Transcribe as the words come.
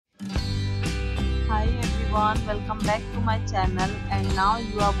everyone, welcome back to my channel, and now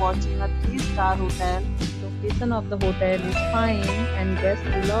you are watching a 3-star hotel. Location of the hotel is fine and guests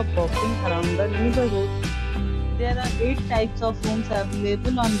love walking around the neighborhood. There are 8 types of rooms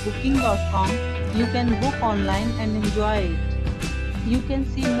available on booking.com. You can book online and enjoy it. You can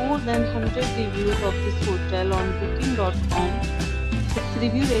see more than 100 reviews of this hotel on booking.com. Its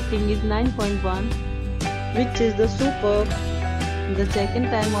review rating is 9.1, which is the superb. The check-in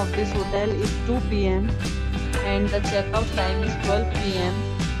time of this hotel is 2 p.m. and the check-out time is 12 p.m.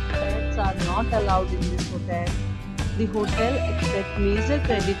 Pets are not allowed in this hotel. The hotel accepts major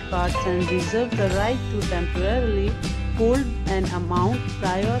credit cards and reserves the right to temporarily hold an amount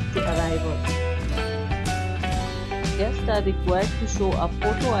prior to arrival. Guests are required to show a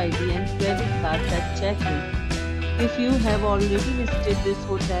photo ID and credit cards at check-in. If you have already visited this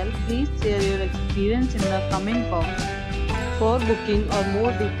hotel, please share your experience in the comment box. For booking or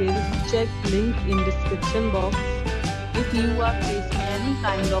more details, check link in description box. If you are facing any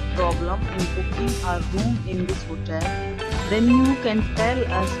kind of problem in booking a room in this hotel, then you can tell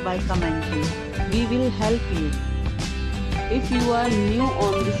us by commenting. We will help you. If you are new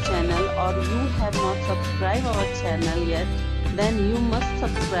on this channel or you have not subscribed our channel yet, then you must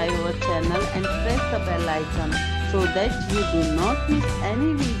subscribe our channel and press the bell icon so that you do not miss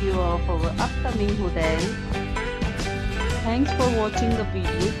any video of our upcoming hotel. Thanks for watching the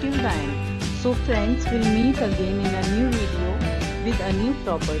video till the end. So friends, will meet again in a new video with a new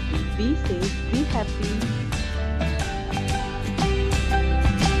property. Be safe, be happy.